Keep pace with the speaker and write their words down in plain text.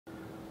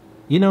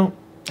You know,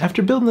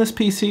 after building this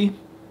PC,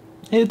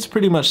 it's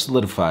pretty much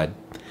solidified.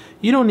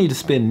 You don't need to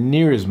spend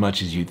near as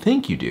much as you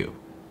think you do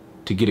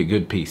to get a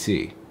good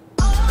PC.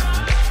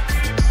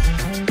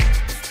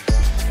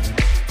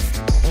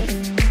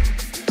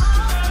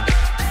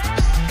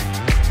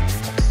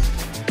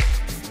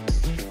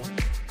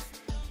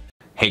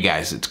 Hey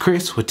guys, it's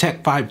Chris with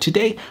Tech5.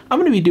 Today, I'm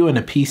going to be doing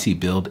a PC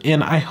build,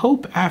 and I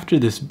hope after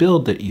this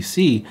build that you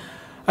see,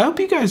 I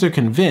hope you guys are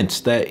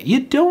convinced that you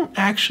don't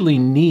actually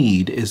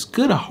need as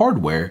good a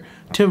hardware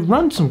to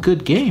run some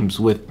good games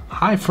with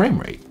high frame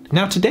rate.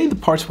 Now today, the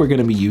parts we're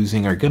going to be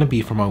using are going to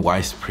be from my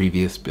wife's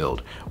previous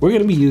build. We're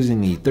going to be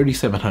using the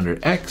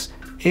 3700X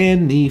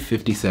and the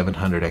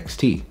 5700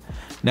 XT.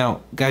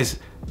 Now guys,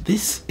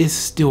 this is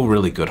still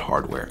really good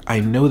hardware.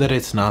 I know that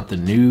it's not the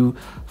new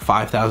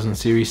 5000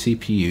 series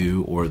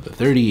CPU or the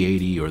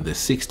 3080 or the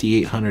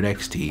 6800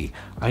 XT.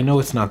 I know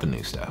it's not the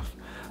new stuff.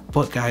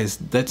 But guys,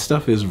 that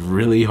stuff is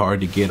really hard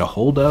to get a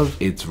hold of.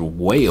 It's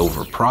way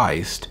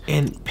overpriced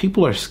and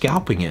people are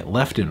scalping it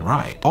left and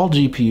right. All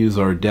GPUs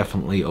are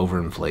definitely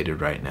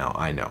overinflated right now,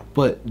 I know.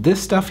 But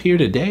this stuff here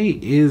today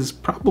is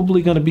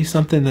probably gonna be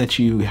something that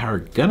you are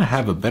gonna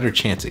have a better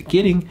chance at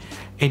getting,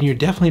 and you're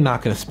definitely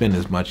not gonna spend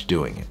as much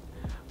doing it,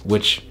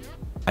 which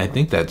I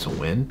think that's a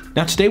win.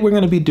 Now today we're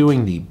gonna be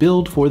doing the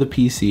build for the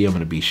PC. I'm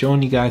gonna be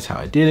showing you guys how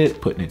I did it,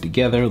 putting it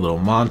together, a little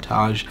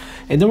montage,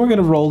 and then we're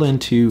gonna roll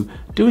into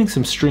doing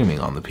some streaming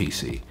on the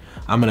PC.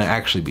 I'm gonna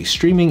actually be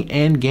streaming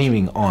and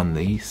gaming on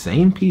the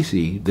same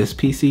PC, this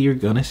PC you're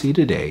gonna see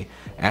today,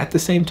 at the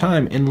same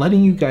time, and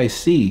letting you guys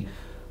see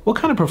what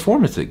kind of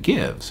performance it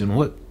gives and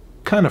what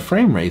kind of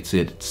frame rates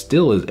it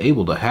still is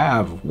able to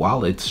have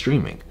while it's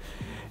streaming.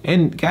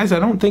 And guys, I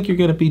don't think you're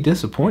gonna be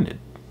disappointed.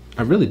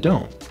 I really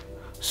don't.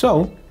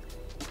 So,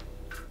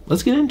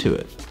 let's get into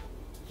it.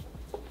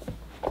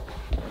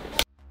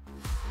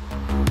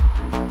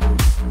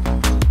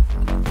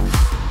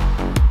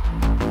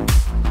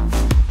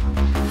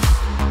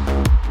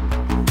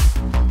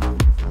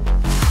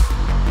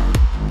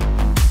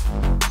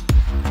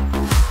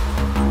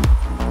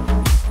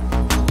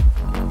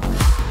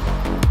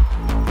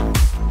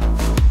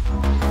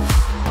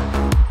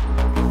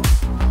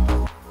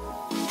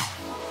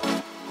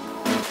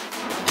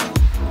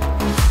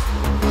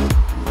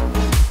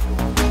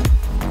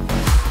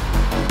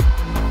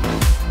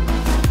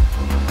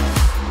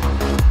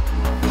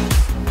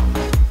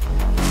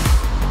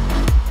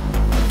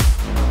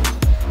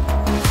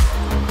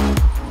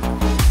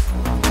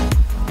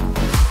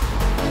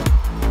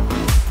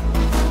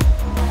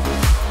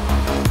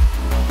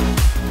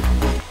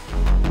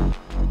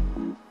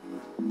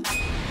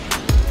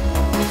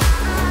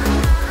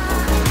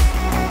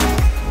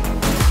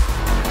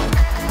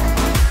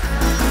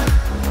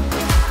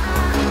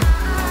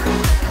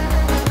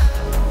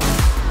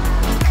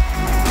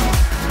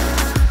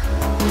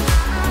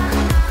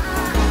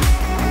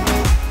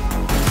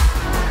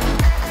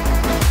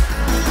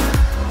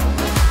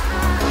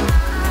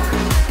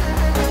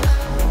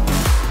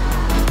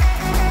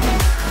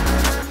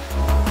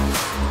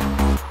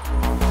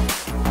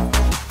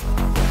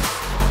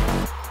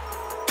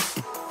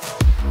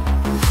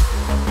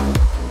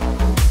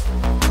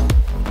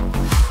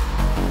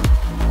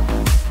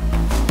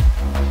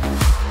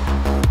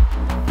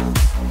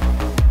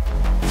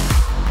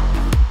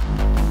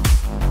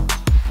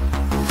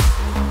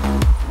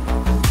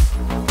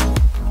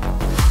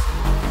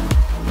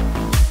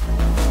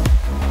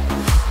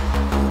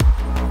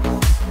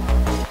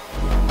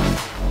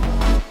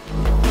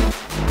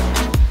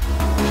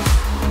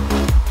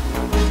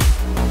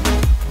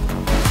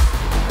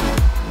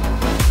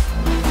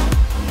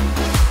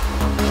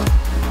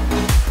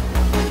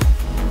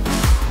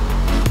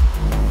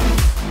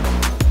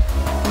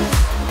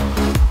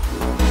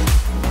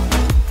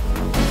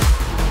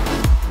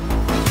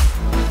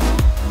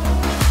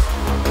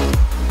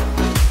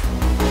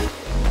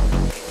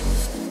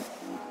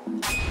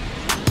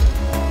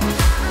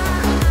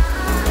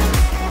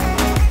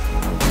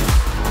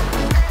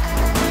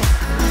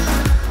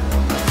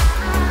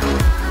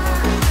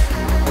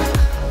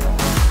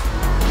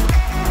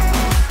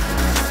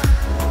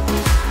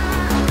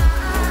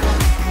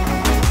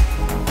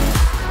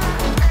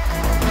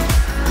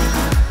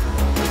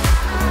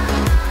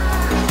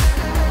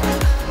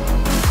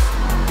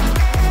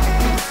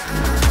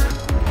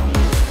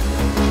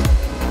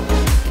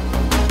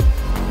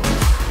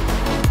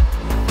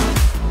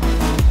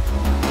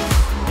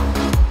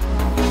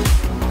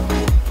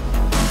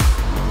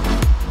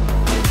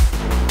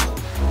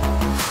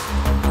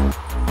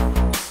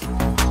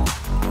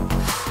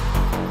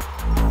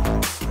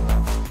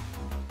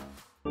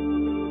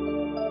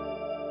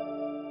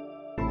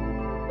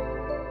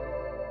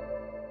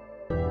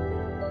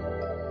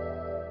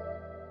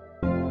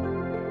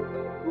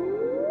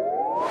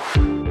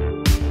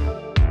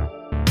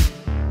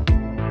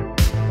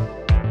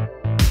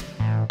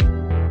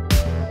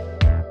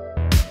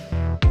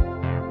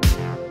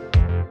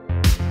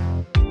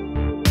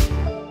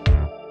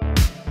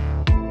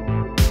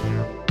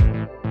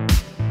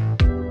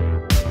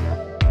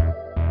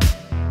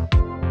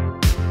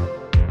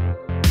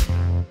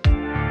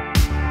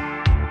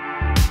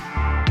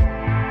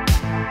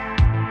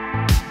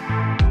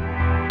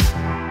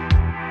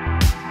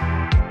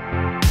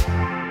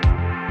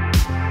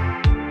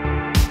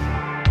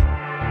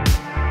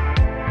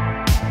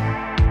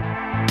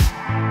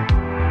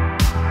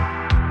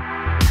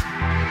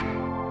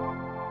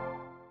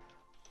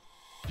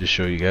 just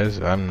show you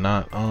guys, I'm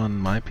not on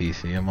my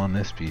PC, I'm on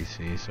this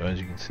PC. So as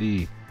you can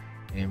see,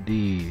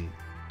 AMD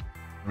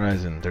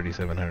Ryzen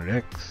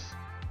 3700X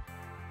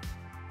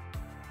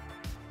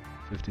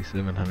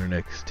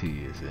 5700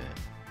 XT is in.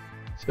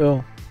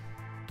 So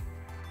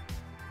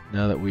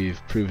now that we've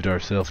proved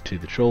ourselves to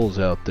the trolls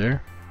out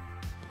there,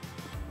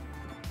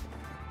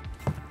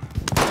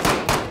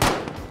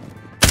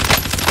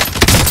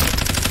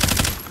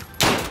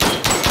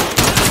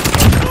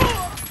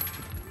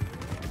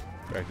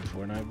 practice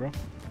Fortnite, bro.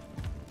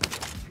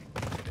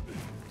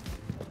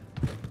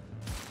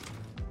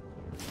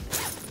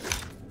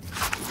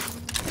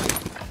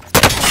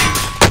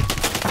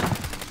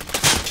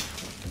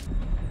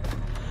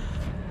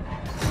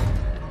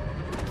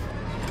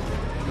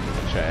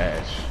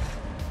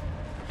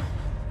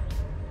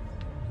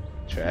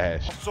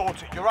 Trash. I'll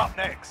sort it. You're up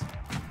next.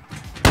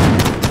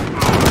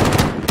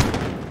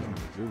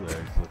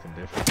 Gulag's looking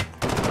different.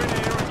 You're in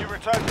here and you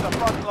return to the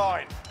front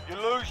line. You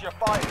lose, your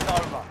fight is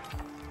over.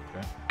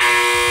 Okay.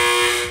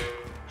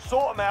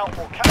 Sort them out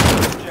or capture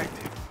the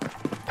objective.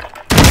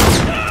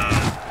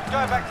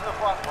 Going back to the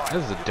front line. That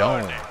was a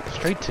dome.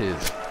 Straight to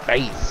his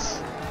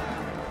face.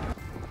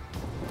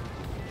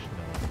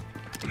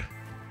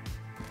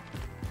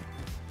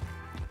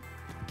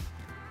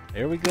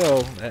 There we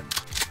go.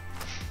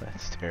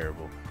 That's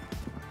terrible.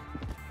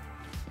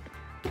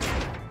 That's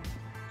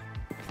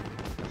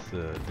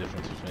the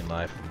difference between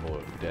life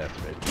and death,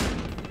 right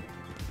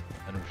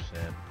there.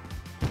 100%.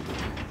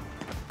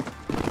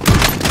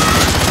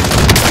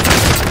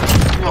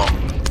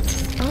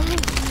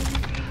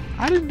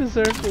 I didn't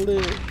deserve to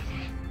live.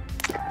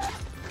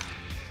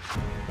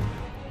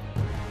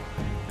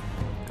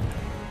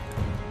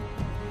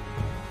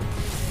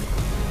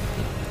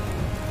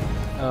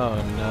 Oh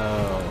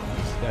no.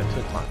 This guy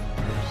took my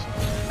purse.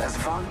 As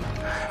one,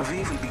 we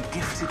will be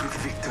gifted with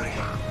victory.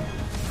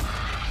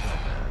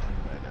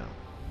 Right now.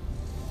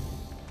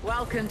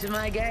 Welcome to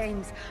my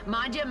games.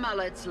 Mind your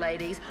mullets,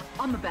 ladies.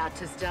 I'm about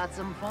to start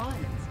some fires.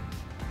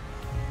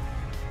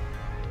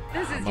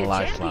 This is your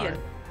champion.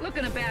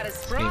 Looking about as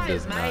spry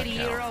as my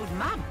 80-year-old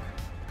mum.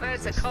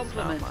 That's a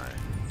compliment. A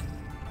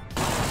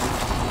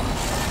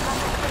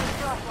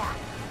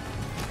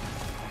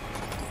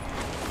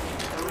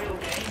real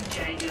game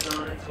changer's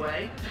on its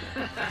way.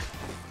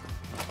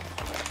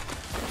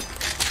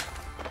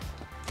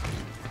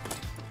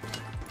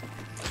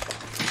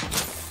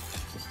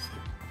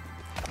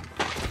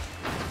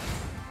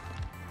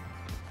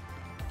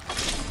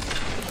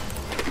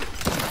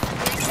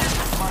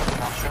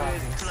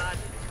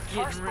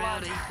 Getting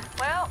rowdy.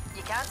 Well,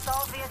 you can't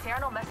solve the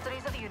eternal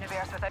mysteries of the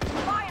universe without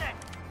firing!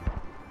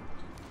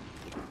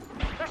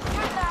 They're shooting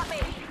at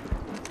me!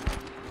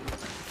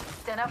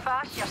 Dinner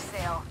fast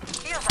yourself.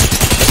 Here's a...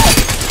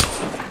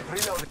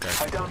 Reload.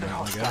 I downed the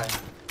hostile.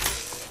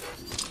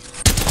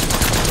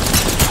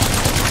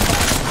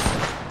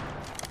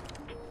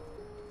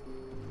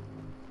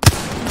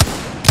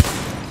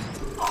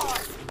 Oh,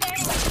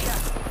 enemy here!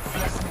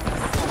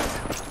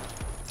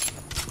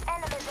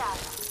 Enemy down.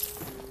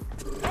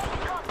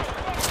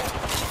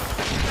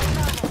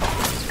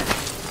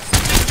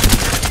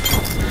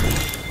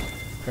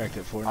 Cracked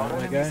it for Our my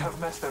enemies guy. have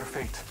met their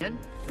fate.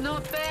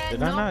 Not bad,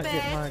 Did I not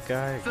get my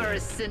guy for again? a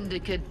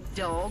syndicate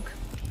dog.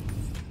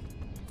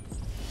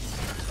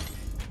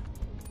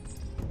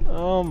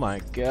 Oh my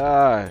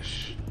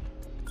gosh.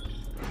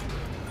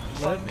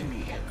 Find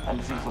me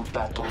and we will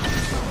battle.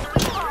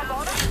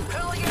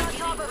 Pull you on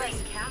top of it.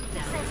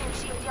 Sensing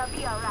shield, you'll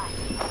be alright.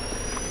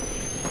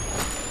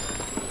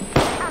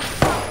 I'm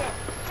spotted.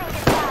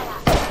 Taking fire.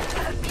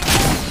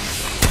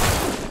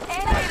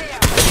 Enemy there.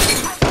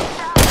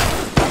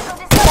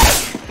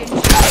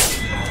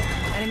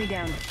 Enemy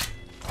down.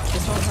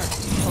 Just hold hard.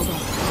 Hold on.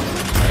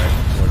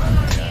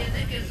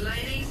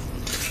 Ladies.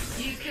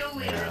 You kill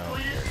leader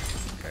appointed.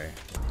 Okay.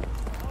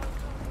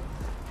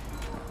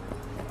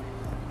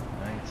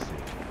 Night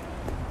see.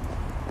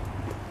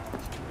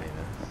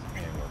 Venus.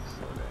 Game looks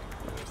so dang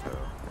good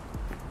though.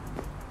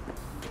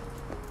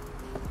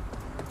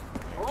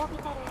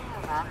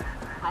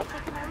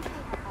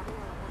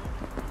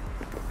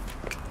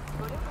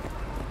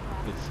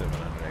 Good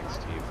 700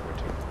 XT,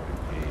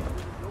 1440p.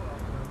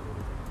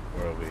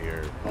 We're over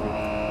here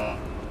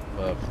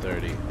above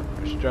 30.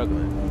 We're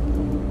struggling.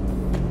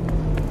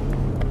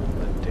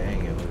 But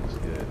dang, it looks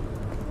good.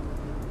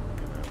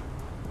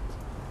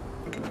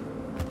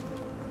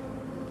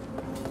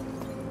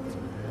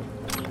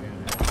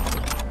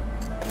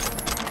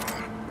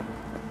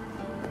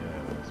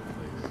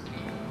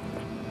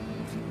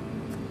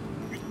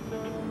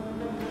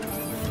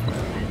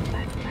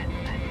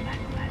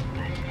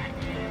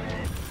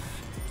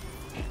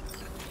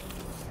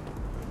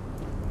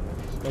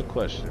 No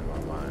question in my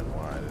mind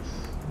why this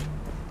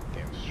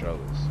game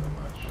struggles so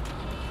much.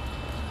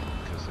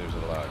 Because there's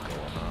a lot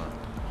going on.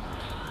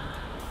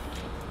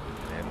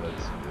 And it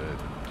looks good.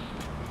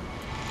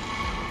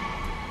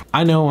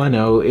 I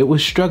know, it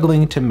was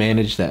struggling to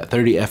manage that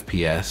 30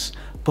 FPS,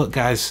 but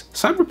guys,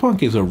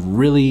 Cyberpunk is a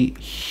really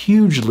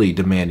hugely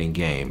demanding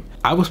game.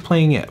 I was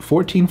playing at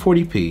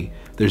 1440p,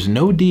 There's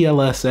no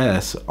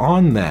DLSS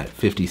on that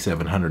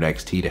 5700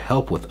 XT to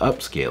help with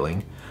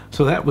upscaling,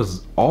 so that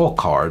was all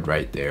card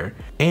right there,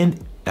 and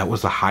that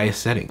was the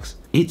highest settings.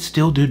 It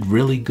still did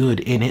really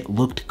good and it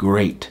looked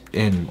great.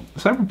 And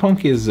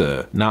Cyberpunk is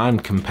a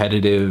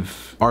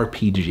non-competitive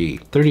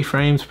RPG. 30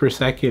 frames per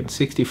second,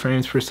 60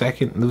 frames per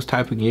second, those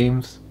type of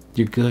games,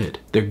 you're good.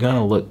 They're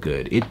gonna look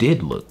good. It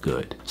did look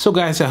good. So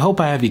guys, I hope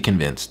I have you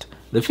convinced.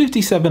 The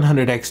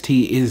 5700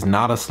 XT is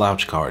not a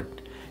slouch card.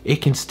 It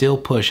can still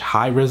push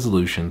high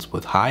resolutions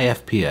with high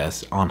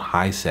FPS on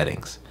high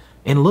settings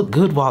and look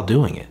good while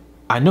doing it.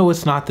 I know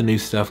it's not the new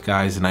stuff,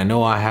 guys, and I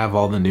know I have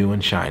all the new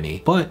and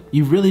shiny, but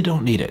you really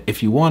don't need it.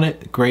 If you want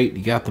it, great,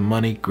 you got the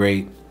money,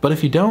 great. But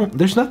if you don't,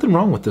 there's nothing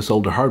wrong with this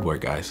older hardware,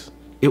 guys.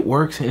 It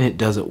works and it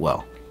does it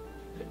well.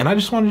 And I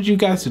just wanted you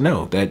guys to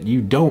know that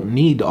you don't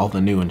need all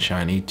the new and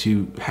shiny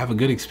to have a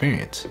good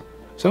experience.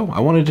 So I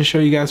wanted to show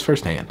you guys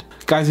firsthand.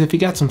 Guys, if you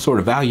got some sort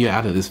of value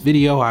out of this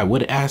video, I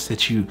would ask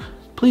that you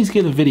please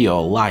give the video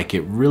a like.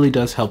 It really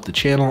does help the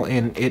channel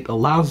and it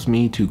allows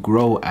me to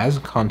grow as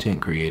a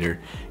content creator,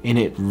 and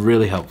it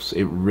really helps.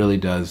 It really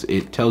does.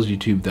 It tells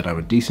YouTube that I'm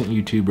a decent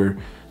YouTuber.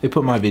 They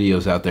put my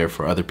videos out there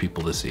for other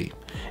people to see.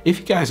 If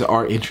you guys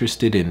are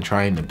interested in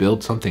trying to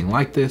build something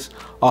like this,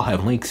 I'll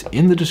have links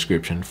in the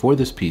description for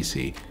this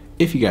PC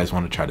if you guys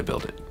want to try to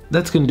build it.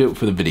 That's gonna do it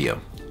for the video.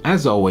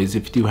 As always,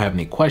 if you do have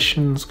any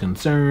questions,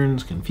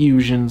 concerns,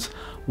 confusions,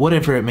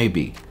 whatever it may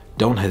be,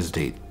 don't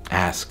hesitate,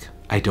 ask.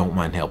 I don't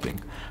mind helping.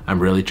 I'm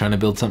really trying to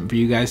build something for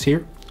you guys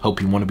here.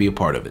 Hope you want to be a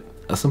part of it.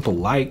 A simple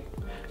like,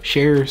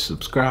 share,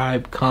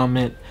 subscribe,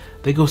 comment,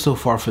 they go so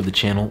far for the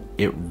channel.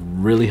 It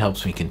really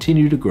helps me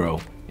continue to grow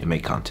and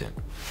make content.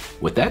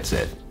 With that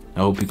said,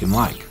 I hope you can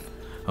like,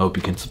 I hope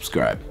you can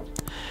subscribe.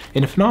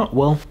 And if not,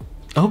 well,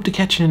 I hope to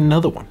catch you in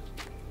another one.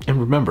 And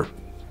remember,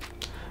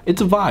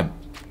 it's a vibe.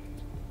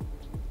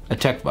 A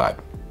tech vibe.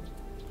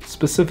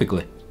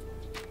 Specifically.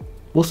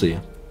 We'll see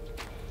you.